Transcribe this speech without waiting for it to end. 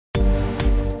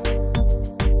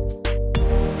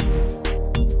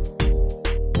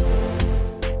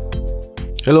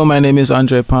Hello, my name is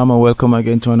Andre Palmer. Welcome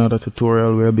again to another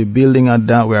tutorial. We are building a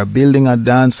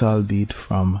dancehall beat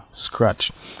from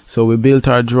scratch. So we built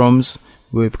our drums,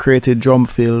 we've created drum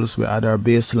fills, we add our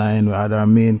bass line, we add our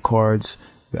main chords,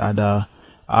 we add a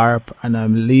harp and a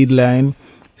lead line.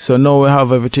 So now we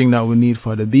have everything that we need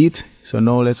for the beat. So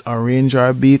now let's arrange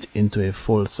our beat into a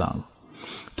full song.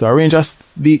 To arrange a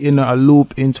beat in a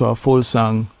loop into a full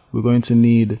song, we're going to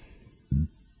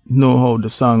know how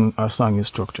our song is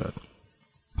structured.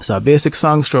 So our basic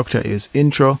song structure is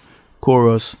intro,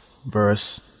 chorus,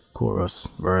 verse, chorus,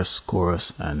 verse,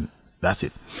 chorus, and that's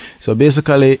it. So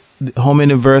basically, how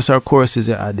many verse or choruses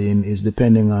you add in is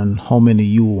depending on how many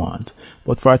you want.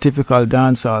 But for a typical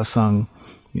dancehall song,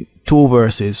 2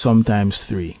 verses, sometimes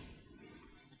 3.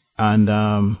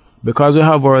 And because we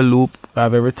have our loop, we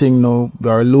have everything now.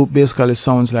 Our loop basically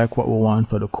sounds like what we want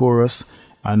for the chorus.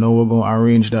 And now we're going to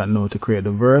arrange that now to create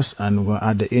the verse, and we're going to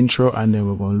add the intro, and then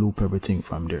we're going to loop everything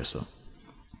from there.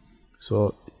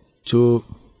 So to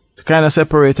kind of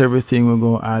separate everything, we're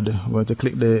going to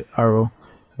click the arrow,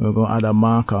 and we're going to add a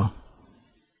marker.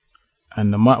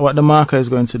 And what the marker is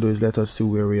going to do is let us see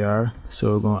where we are.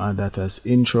 So we're going to add that as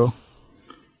intro.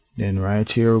 Then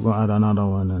right here, we're going to add another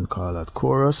one and call that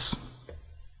chorus.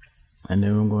 And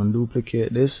then we're going to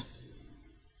duplicate this.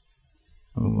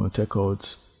 And we're going to take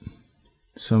out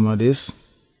some of this,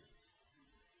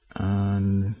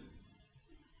 and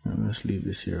let's leave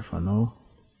this here for now.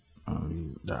 I'll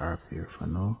leave the harp here for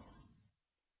now.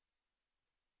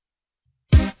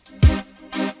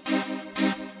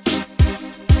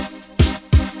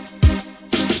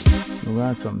 We're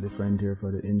gonna add something different here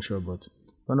for the intro, but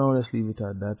for now let's leave it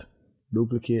at that.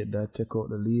 Duplicate that, take out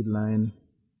the lead line,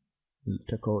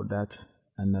 take out that,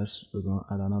 and we're going to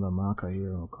add another marker here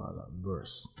and we'll call that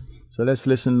verse. So let's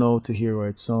listen now to hear how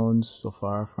it sounds so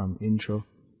far from intro.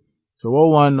 So what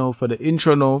we want now for the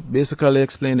intro now, basically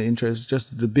explain the intro is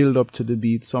just the build up to the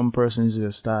beat. Some persons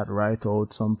just start right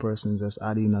out, some persons just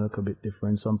add in a little bit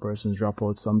different, some persons drop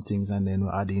out some things and then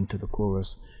we'll add into the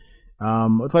chorus.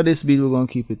 But for this beat we're going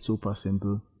to keep it super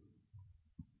simple.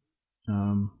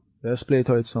 Let's play it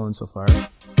how it sounds so far.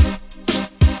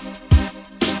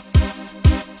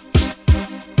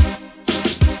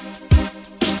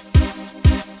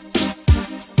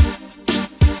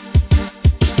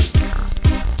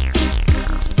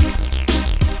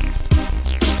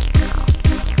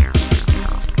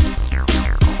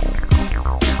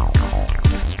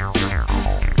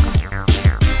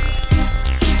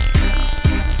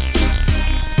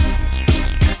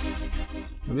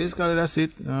 Basically that's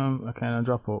it. I kind of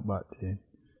drop out back there.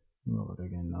 Over it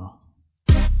again now.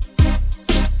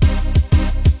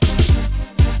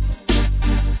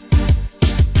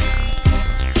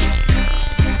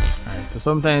 Alright, so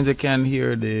sometimes you can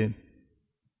hear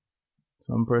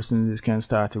some persons can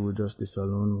start it with just this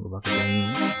alone. Go back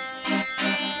again.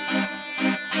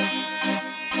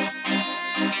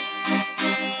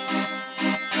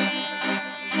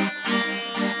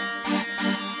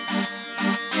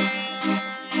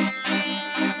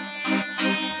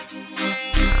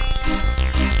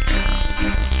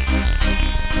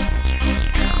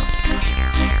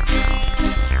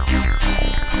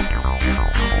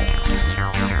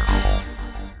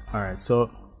 Alright, so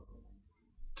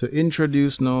to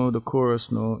introduce now the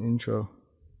chorus now, intro,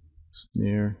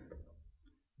 snare,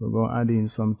 we're going to add in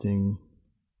something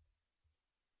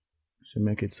to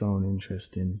make it sound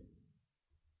interesting.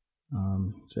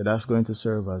 So that's going to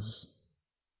serve as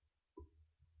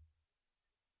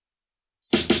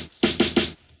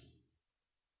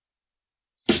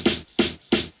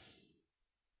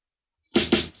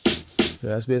so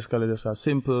that's basically just a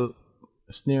simple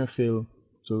snare fill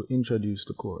to introduce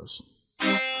the chorus.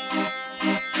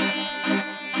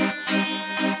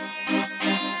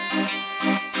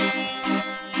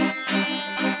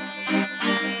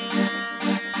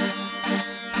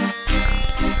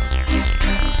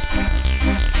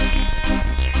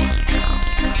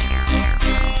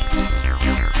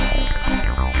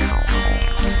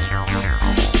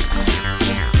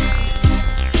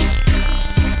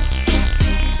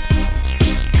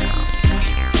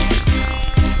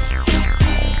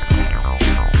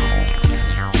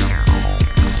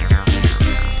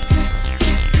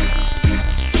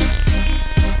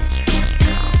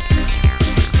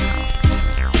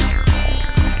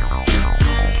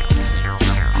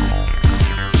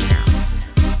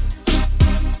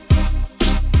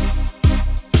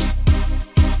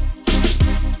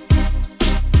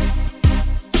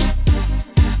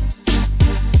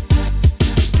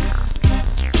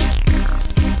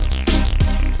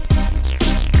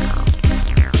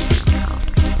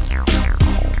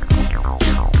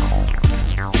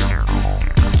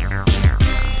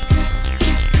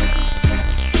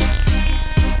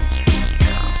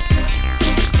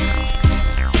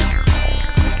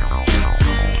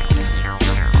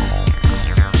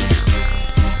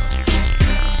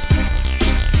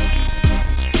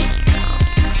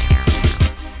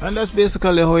 And that's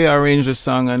basically how you arrange the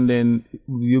song, and then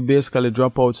you basically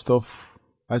drop out stuff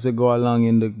as you go along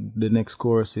in the next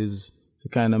choruses to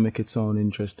kind of make it sound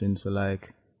interesting. So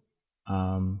like,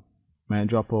 might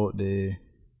drop out the,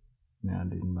 I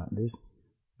didn't mark this.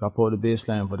 Drop out the bass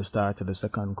line for the start of the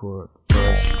second chorus.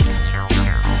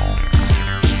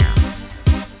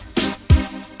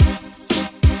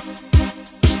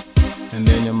 And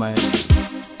then you might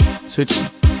switch.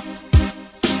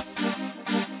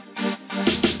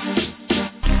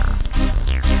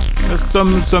 Just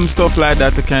some stuff like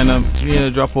that to kind of, you know,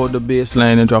 drop out the bass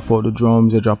line and drop out the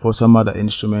drums, you drop out some other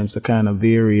instruments to kind of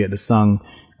vary the song,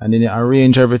 and then you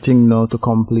arrange everything now to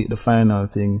complete the final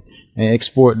thing and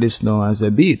export this now as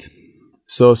a beat.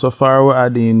 So far we're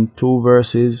adding 2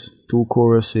 verses, 2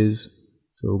 choruses.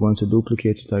 So we're going to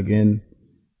duplicate it again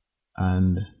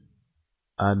and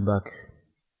add back.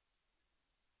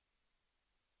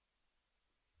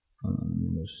 Let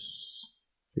me just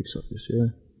fix up this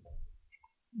here.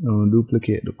 Now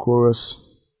duplicate the chorus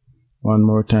one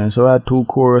more time. So I had 2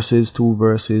 choruses, 2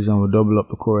 verses, and we'll double up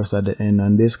the chorus at the end,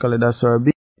 and basically that's our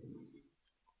beat.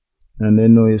 And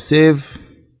then now you save.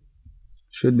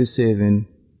 Should be saving.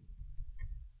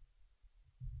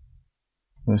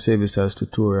 I'm gonna save this as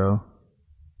tutorial.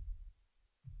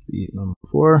 Beat number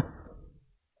 4.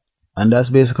 And that's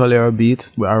basically our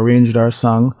beat. We arranged our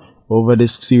song. Over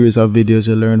this series of videos,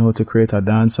 you learn how to create a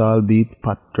dancehall beat,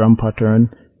 drum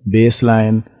pattern, bass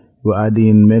line. We add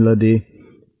in melody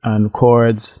and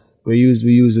chords. You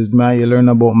learn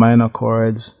about minor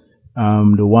chords,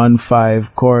 the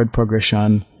 1-5 chord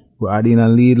progression. We add in a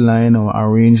lead line and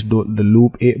arrange the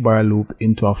loop, 8-bar loop,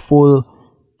 into a full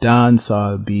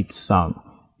dancehall beat song.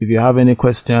 If you have any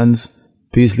questions,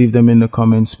 please leave them in the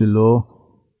comments below.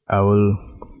 I will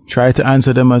try to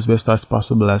answer them as best as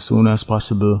possible, as soon as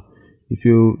possible. If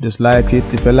you just like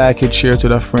it, share it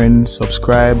with a friend,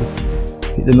 subscribe,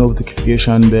 hit the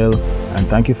notification bell, and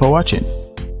thank you for watching.